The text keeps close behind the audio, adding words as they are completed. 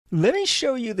Let me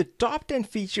show you the top 10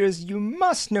 features you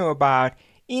must know about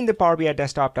in the Power BI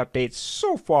desktop updates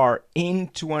so far in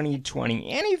 2020.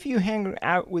 And if you hang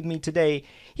out with me today,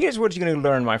 here's what you're going to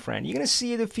learn, my friend. You're going to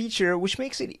see the feature which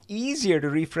makes it easier to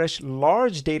refresh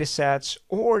large data sets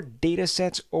or data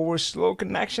sets over slow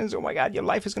connections. Oh my God, your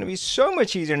life is going to be so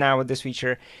much easier now with this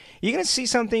feature. You're going to see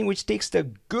something which takes the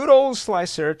good old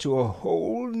slicer to a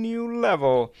whole new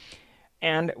level.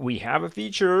 And we have a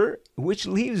feature which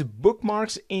leaves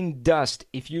bookmarks in dust.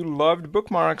 If you loved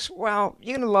bookmarks, well,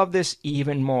 you're going to love this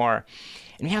even more.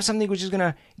 And we have something which is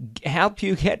going to help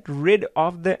you get rid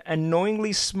of the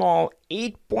annoyingly small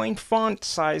 8-point font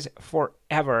size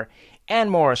forever and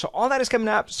more. So all that is coming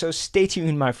up, so stay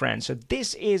tuned, my friends. So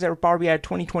this is our Power BI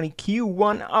 2020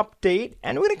 Q1 update,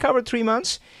 and we're going to cover 3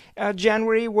 months.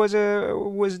 January there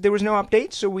was no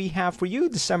update, so we have for you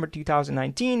December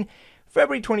 2019,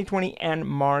 February 2020, and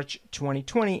March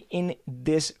 2020 in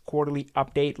this quarterly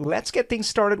update. Let's get things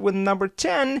started with number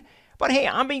 10. But hey,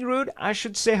 I'm being rude. I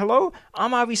should say hello.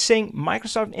 I'm Avi Singh,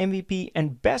 Microsoft MVP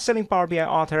and best-selling Power BI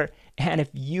author. And if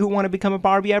you want to become a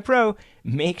Power BI Pro,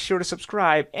 make sure to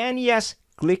subscribe. And yes,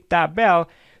 click that bell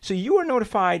so you are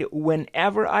notified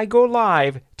whenever I go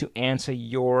live to answer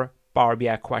your Power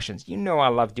BI questions. You know I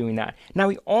love doing that. Now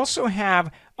we also have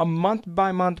a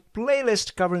month-by-month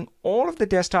playlist covering all of the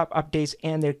desktop updates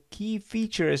and their key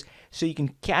features so you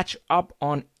can catch up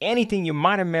on anything you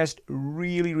might have missed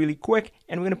really quick.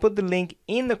 And we're going to put the link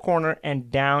in the corner and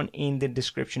down in the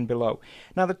description below.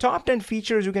 Now the top 10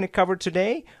 features we're going to cover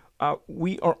today,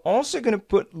 we are also going to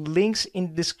put links in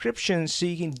the description so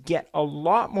you can get a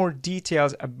lot more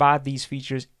details about these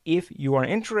features if you are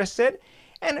interested.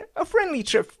 And a friendly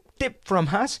tip from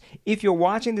us: if you're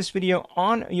watching this video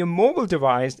on your mobile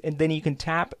device, and then you can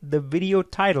tap the video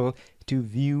title to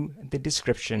view the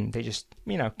description. They just,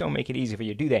 don't make it easy for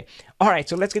you, do they? All right,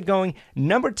 so let's get going.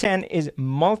 Number 10 is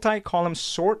multi-column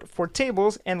sort for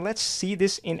tables, and let's see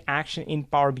this in action in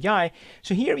Power BI.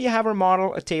 So here we have our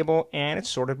model, a table, and it's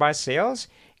sorted by sales.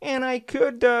 And I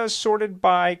could sort it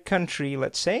by country,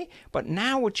 let's say. But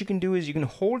now what you can do is you can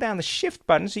hold down the shift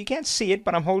button. So you can't see it,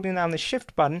 but I'm holding down the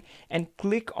shift button and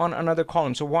click on another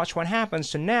column. So watch what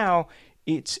happens. So now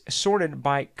it's sorted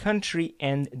by country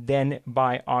and then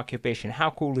by occupation. How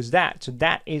cool is that? So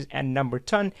that is at number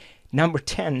 10,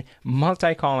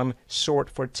 multi-column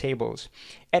sort for tables.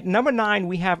 At number 9,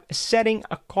 we have setting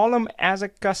a column as a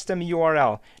custom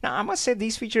URL. Now I must say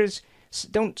these features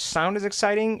don't sound as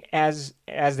exciting as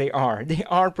they are. They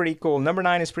are pretty cool. Number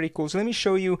 9 is pretty cool. So let me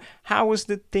show you how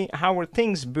were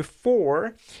things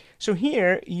before. So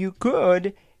here you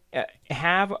could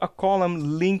have a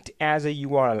column linked as a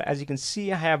URL. As you can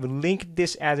see, I have linked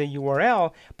this as a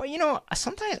URL, but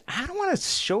sometimes I don't want to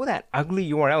show that ugly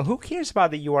URL. Who cares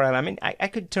about the URL? I mean, I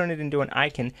could turn it into an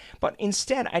icon, but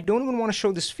instead I don't even want to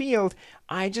show this field.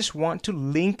 I just want to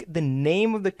link the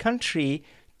name of the country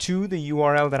to the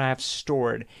URL that I have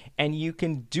stored. And you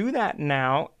can do that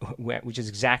now, which is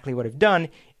exactly what I've done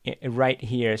right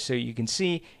here. So you can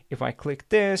see if I click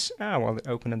this, well, it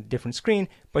opened a different screen,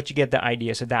 but you get the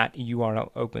idea. So that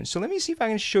URL opens. So let me see if I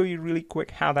can show you really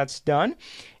quick how that's done.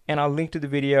 And I'll link to the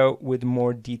video with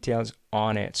more details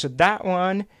on it. So that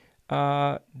one,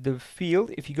 the field,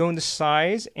 if you go in the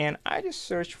size, and I just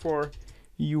search for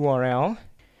URL,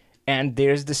 and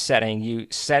there's the setting. You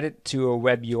set it to a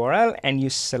web URL and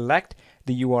you select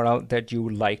the URL that you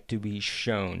would like to be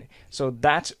shown. So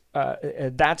that's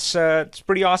it's a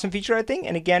pretty awesome feature, I think.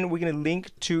 And again, we're going to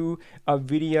link to a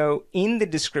video in the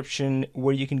description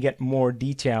where you can get more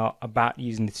detail about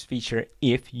using this feature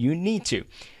if you need to.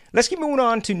 Let's keep moving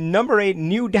on to number 8,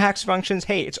 new DAX functions.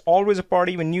 Hey, it's always a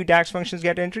party when new DAX functions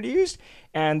get introduced.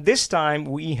 And this time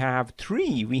we have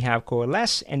 3. We have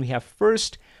coalesce, and we have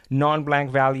first non-blank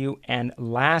value and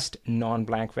last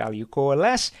non-blank value.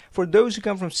 Coalesce, for those who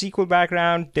come from SQL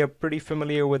background, they're pretty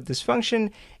familiar with this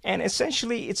function, and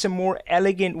essentially it's a more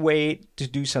elegant way to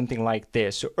do something like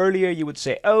this. So earlier you would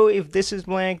say, oh, if this is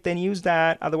blank, then use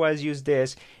that, otherwise use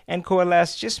this. And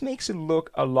coalesce just makes it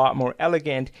look a lot more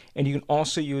elegant, and you can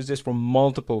also use this for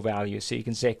multiple values. So you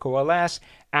can say coalesce,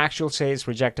 actual sales,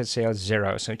 rejected sales,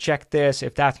 0. So check this.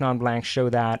 If that's non-blank, show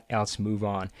that, else move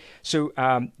on. So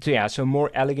so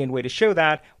more elegant way to show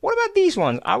that. What about these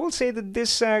ones? I will say that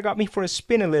this got me for a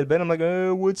spin a little bit. I'm like,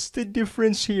 what's the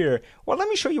difference here? Well, let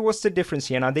me show you what's the difference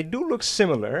here. Now, they do look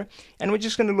similar, and we're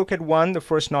just going to look at one, the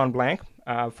first non-blank.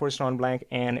 First non-blank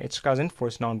and its cousin,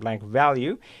 first non-blank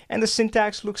value, and the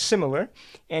syntax looks similar,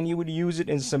 and you would use it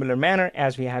in a similar manner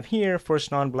as we have here,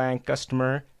 first non-blank,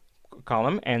 customer,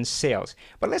 column, and sales.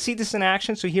 But let's see this in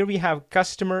action. So here we have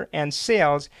customer and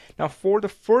sales. Now for the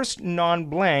first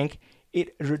non-blank,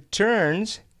 it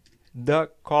returns the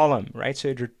column, right? So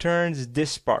it returns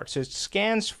this part. So it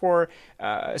scans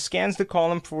the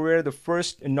column for where the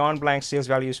first non-blank sales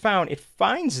value is found. It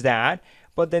finds that,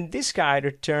 but then this guy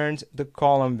returns the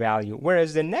column value,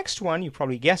 whereas the next one, you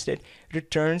probably guessed it,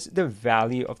 returns the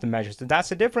value of the measure. So that's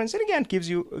the difference. And again, gives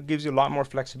you a lot more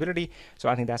flexibility. So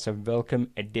I think that's a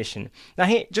welcome addition. Now,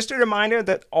 hey, just a reminder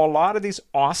that a lot of this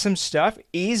awesome stuff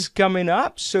is coming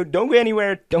up. So don't go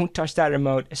anywhere. Don't touch that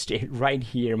remote. Stay right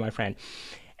here, my friend.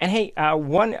 And hey,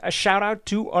 a shout out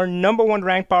to our #1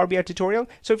 ranked Power BI tutorial.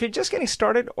 So if you're just getting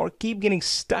started or keep getting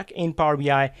stuck in Power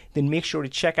BI, then make sure to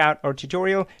check out our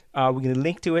tutorial. We're going to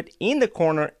link to it in the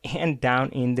corner and down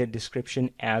in the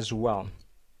description as well.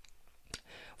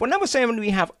 For #7, we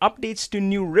have updates to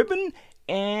new ribbon.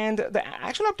 And the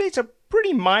actual updates are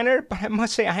pretty minor, but I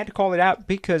must say I had to call it out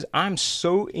because I'm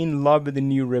so in love with the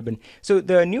new ribbon. So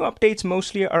the new updates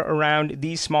mostly are around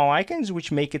these small icons,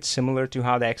 which make it similar to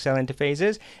how the Excel interface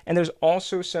is. And there's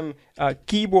also some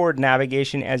keyboard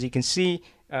navigation. As you can see,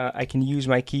 I can use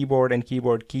my keyboard and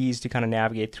keyboard keys to kind of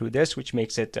navigate through this, which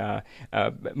makes it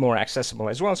more accessible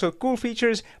as well. So cool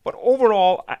features, but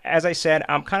overall, as I said,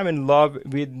 I'm kind of in love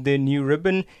with the new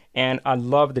ribbon, and I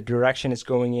love the direction it's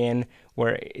going in,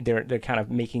 where they're kind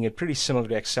of making it pretty similar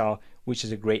to Excel, which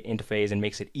is a great interface and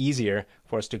makes it easier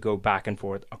for us to go back and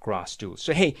forth across tools.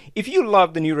 So hey, if you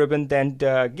love the new ribbon, then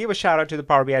give a shout out to the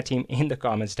Power BI team in the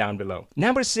comments down below.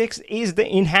 #6 is the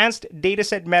enhanced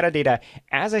dataset metadata.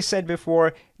 As I said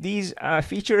before, these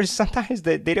features, sometimes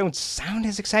they don't sound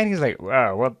as exciting as like,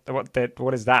 wow,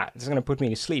 what is that? This is gonna put me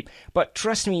to sleep. But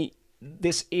trust me,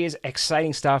 this is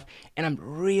exciting stuff, and I'm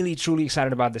really, truly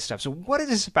excited about this stuff. So what is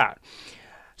this about?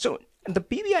 So the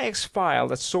PBIX file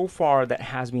that so far that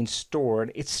has been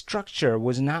stored, its structure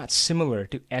was not similar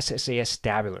to SSAS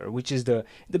Tabular, which is the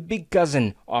big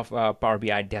cousin of Power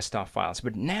BI desktop files.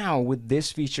 But now with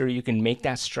this feature, you can make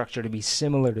that structure to be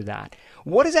similar to that.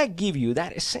 What does that give you?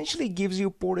 That essentially gives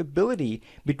you portability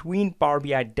between Power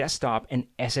BI desktop and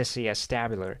SSAS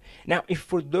Tabular. Now, if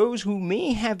for those who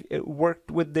may have worked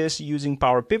with this using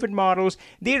Power Pivot models,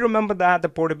 they remember that the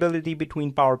portability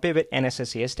between Power Pivot and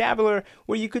SSAS Tabular,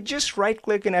 where you could just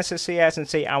right-click in SSAS and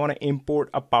say, I want to import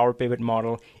a Power Pivot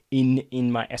model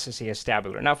in my SSAS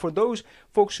Tabular. Now, for those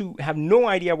folks who have no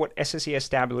idea what SSAS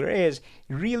Tabular is,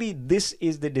 really this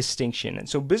is the distinction. And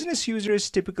so business users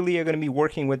typically are going to be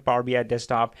working with Power BI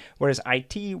Desktop, whereas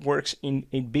IT works in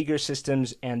bigger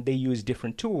systems and they use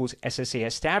different tools,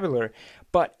 SSAS Tabular.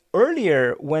 But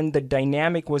earlier, when the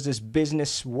dynamic was this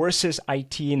business versus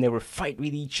IT and they were fight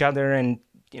with each other and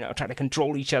try to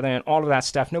control each other and all of that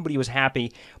stuff, nobody was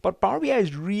happy. But Power BI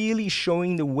is really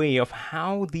showing the way of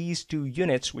how these two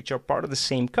units, which are part of the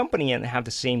same company and have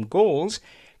the same goals,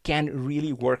 can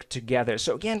really work together.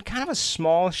 So again, kind of a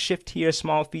small shift here,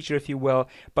 small feature, if you will,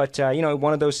 but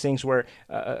one of those things where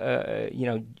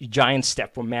giant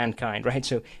step for mankind, right?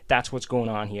 So that's what's going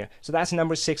on here. So that's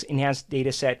 #6, enhanced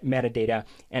dataset metadata,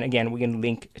 and again, we can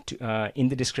link to in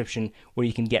the description where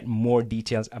you can get more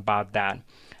details about that.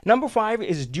 #5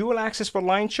 is dual access for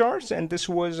line charts, and this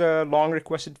was a long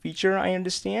requested feature, I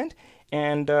understand.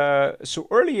 And so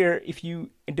earlier, if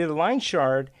you did a line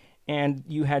chart and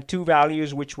you had two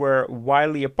values which were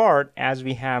wildly apart, as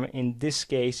we have in this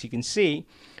case, you can see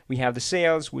we have the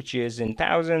sales, which is in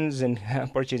thousands, and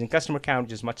purchasing customer count,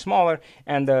 which is much smaller,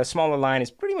 and the smaller line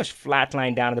is pretty much flat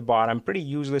line down at the bottom, pretty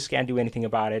useless, can't do anything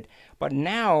about it. But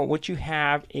now what you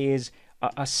have is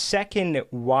a second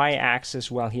y-axis.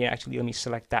 Well, here, actually, let me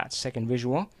select that second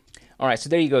visual. All right, so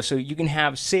there you go. So you can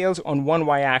have sales on one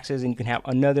y-axis, and you can have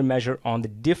another measure on the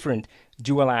different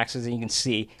dual axis, and you can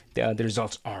see the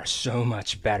results are so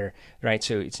much better, right?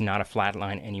 So it's not a flat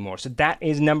line anymore. So that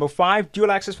is #5,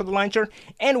 dual axis for the line chart.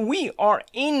 And we are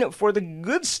in for the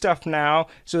good stuff now.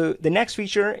 So the next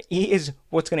feature is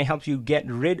what's going to help you get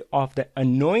rid of the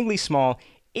annoyingly small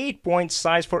 8-point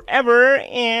size forever.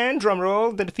 And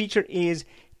drumroll, the feature is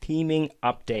theming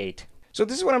update. So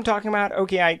this is what I'm talking about.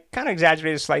 Okay, I kind of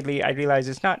exaggerated slightly. I realize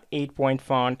it's not 8-point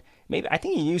font. Maybe I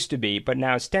think it used to be, but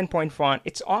now it's 10-point font.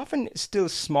 It's often still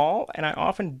small, and I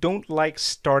often don't like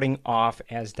starting off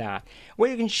as that. Well,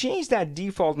 you can change that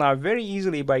default now very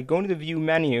easily by going to the View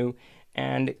menu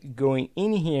and going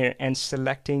in here and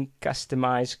selecting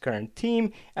Customize Current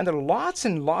Theme. And there are lots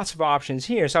and lots of options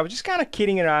here. So I was just kind of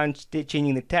kidding around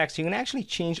changing the text. You can actually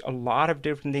change a lot of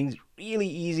different things really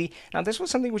easy. Now, this was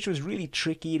something which was really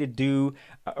tricky to do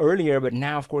earlier, but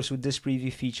now, of course, with this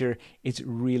preview feature, it's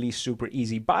really super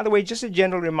easy. By the way, just a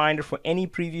general reminder for any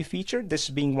preview feature, this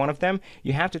being one of them,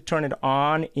 you have to turn it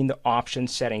on in the option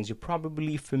settings. You're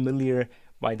probably familiar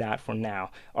by that for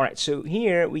now. All right, so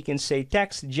here we can say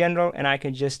text general, and I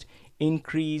can just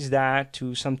increase that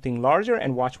to something larger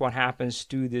and watch what happens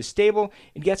to this table.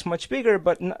 It gets much bigger,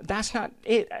 but that's not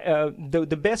it.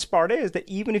 The best part is that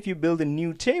even if you build a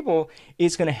new table,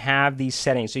 it's going to have these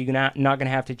settings, so you're not going to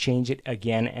have to change it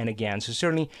again and again. So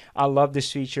certainly I love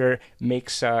this feature,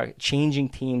 makes changing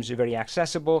themes very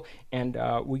accessible, and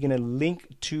we're going to link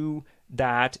to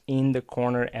that in the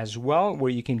corner as well,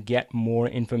 where you can get more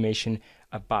information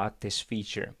about this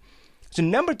feature. So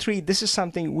number 3, this is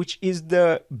something which is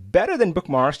the better than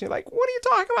bookmarks. You're like, what are you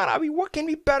talking about, Avi? What can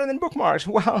be better than bookmarks?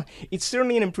 Well, it's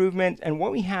certainly an improvement, and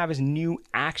what we have is new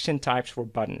action types for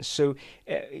buttons. So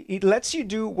it lets you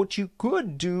do what you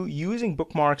could do using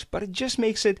bookmarks, but it just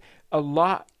makes it a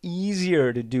lot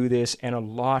easier to do this and a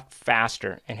lot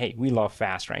faster. And hey, we love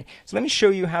fast, right? So let me show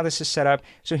you how this is set up.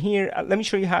 So here, let me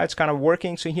show you how it's kind of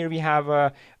working. So here we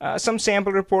have some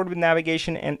sample report with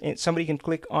navigation, and somebody can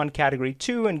click on category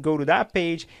 2 and go to that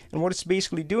page. And what it's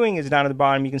basically doing is down at the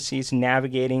bottom, you can see it's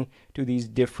navigating to these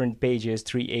different pages,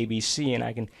 3 ABC, and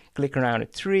I can click around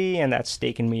at 3, and that's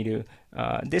taken me to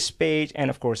this page, and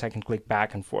of course I can click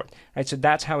back and forth, right? So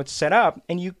that's how it's set up,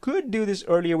 and you could do this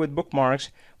earlier with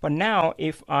bookmarks, but now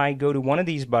if I go to one of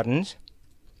these buttons,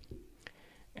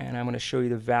 and I'm going to show you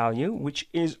the value, which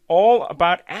is all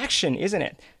about action, isn't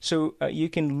it? So you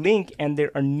can link, and there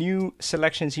are new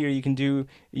selections here. You can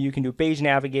do page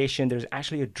navigation. There's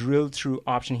actually a drill through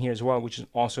option here as well, which is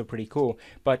also pretty cool.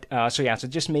 But so yeah, so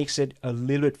it just makes it a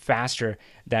little bit faster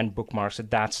than bookmarks. So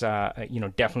that's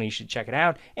definitely you should check it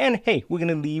out. And hey, we're going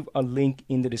to leave a link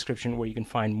in the description where you can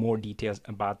find more details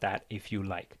about that if you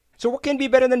like. So what can be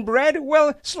better than bread?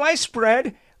 Well, sliced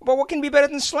bread. But what can be better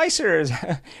than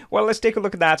slicers? Well, let's take a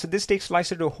look at that. So this takes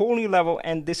Slicer to a whole new level,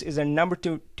 and this is a number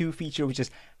two feature, which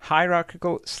is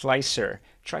Hierarchical Slicer.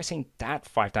 Try saying that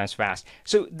 5 times fast.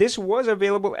 So this was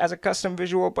available as a custom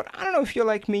visual, but I don't know if you're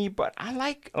like me, but I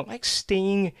like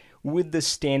staying with the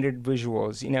standard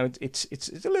visuals. You know, it's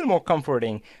a little more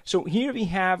comforting. So here we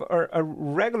have a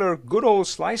regular good old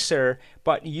slicer,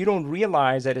 but you don't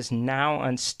realize that it's now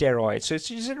on steroids. So it's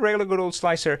just a regular good old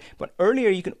slicer, but earlier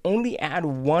you can only add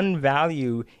one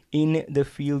value in the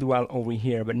field while over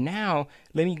here. But now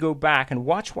let me go back and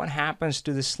watch what happens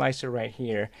to the slicer right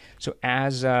here. So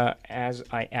as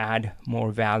I add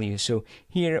more value, so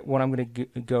here what I'm going to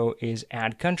go is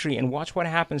add country, and watch what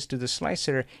happens to the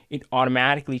slicer. It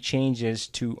automatically changes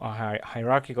to a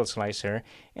hierarchical slicer,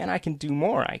 and I can do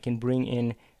more. I can bring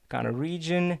in kind of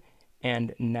region,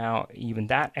 and now even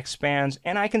that expands,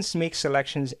 and I can make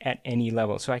selections at any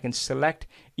level. So I can select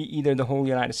either the whole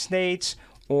United States,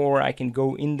 or I can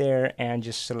go in there and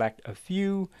just select a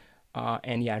few,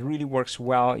 and yeah, it really works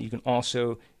well. You can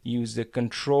also use the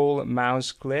control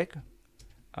mouse click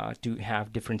to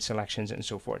have different selections and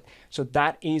so forth. So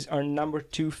that is our number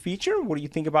 2 feature. What do you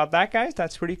think about that, guys?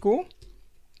 That's pretty cool.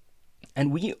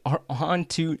 And we are on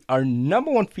to our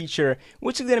number 1 feature,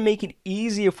 which is going to make it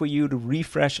easier for you to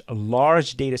refresh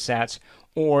large data sets,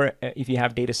 or if you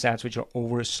have data sets which are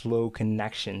over slow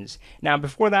connections. Now,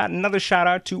 before that, another shout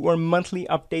out to our monthly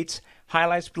updates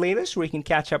highlights playlist, where you can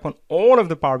catch up on all of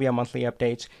the Power BI monthly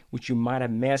updates which you might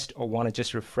have missed, or want to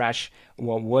just refresh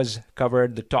what was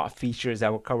covered, the top features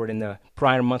that were covered in the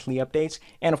prior monthly updates,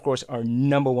 and of course our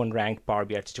number 1 ranked Power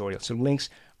BI tutorial. So links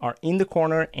are in the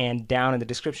corner and down in the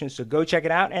description, so go check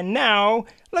it out. And now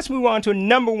let's move on to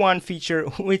number 1 feature,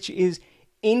 which is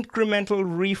incremental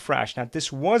refresh. Now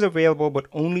this was available but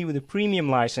only with the premium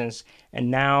license,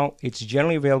 and now it's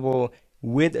generally available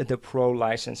with the pro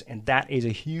license, and that is a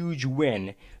huge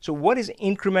win. So what is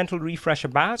incremental refresh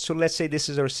about? So let's say this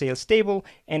is our sales table,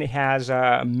 and it has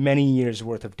many years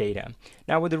worth of data.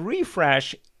 Now with the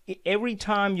refresh, every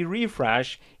time you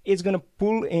refresh, it's going to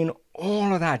pull in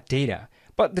all of that data.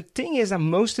 But the thing is that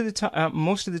most of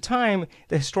the time,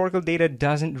 the historical data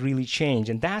doesn't really change,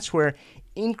 and that's where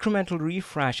incremental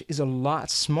refresh is a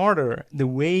lot smarter. The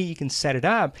way you can set it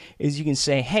up is you can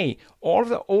say, hey, all of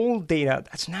the old data,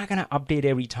 that's not going to update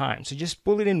every time. So just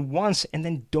pull it in once and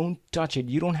then don't touch it.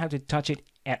 You don't have to touch it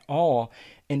at all.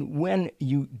 And when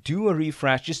you do a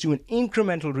refresh, just do an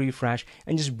incremental refresh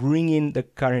and just bring in the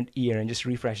current year and just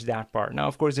refresh that part. Now,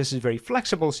 of course, this is very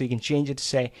flexible, so you can change it to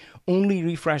say only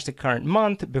refresh the current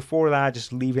month. Before that,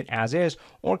 just leave it as is,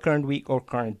 or current week or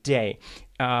current day.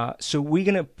 So we're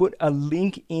going to put a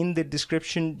link in the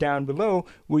description down below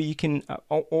where you can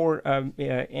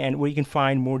and where you can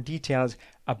find more details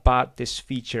about this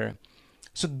feature.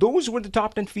 So those were the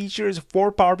top 10 features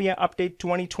for Power BI Update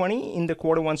 2020 in the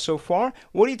Q1 so far.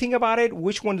 What do you think about it?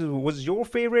 Which one was your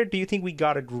favorite? Do you think we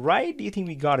got it right? Do you think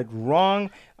we got it wrong?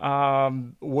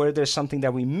 Were there something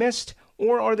that we missed?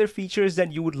 or are there features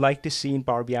that you would like to see in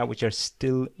Power BI which are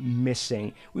still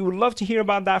missing? We would love to hear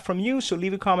about that from you, so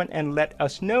leave a comment and let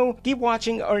us know. Keep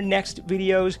watching our next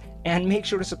videos and make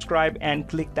sure to subscribe and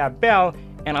click that bell,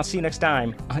 and I'll see you next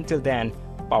time. Until then,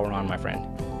 power on, my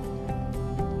friend.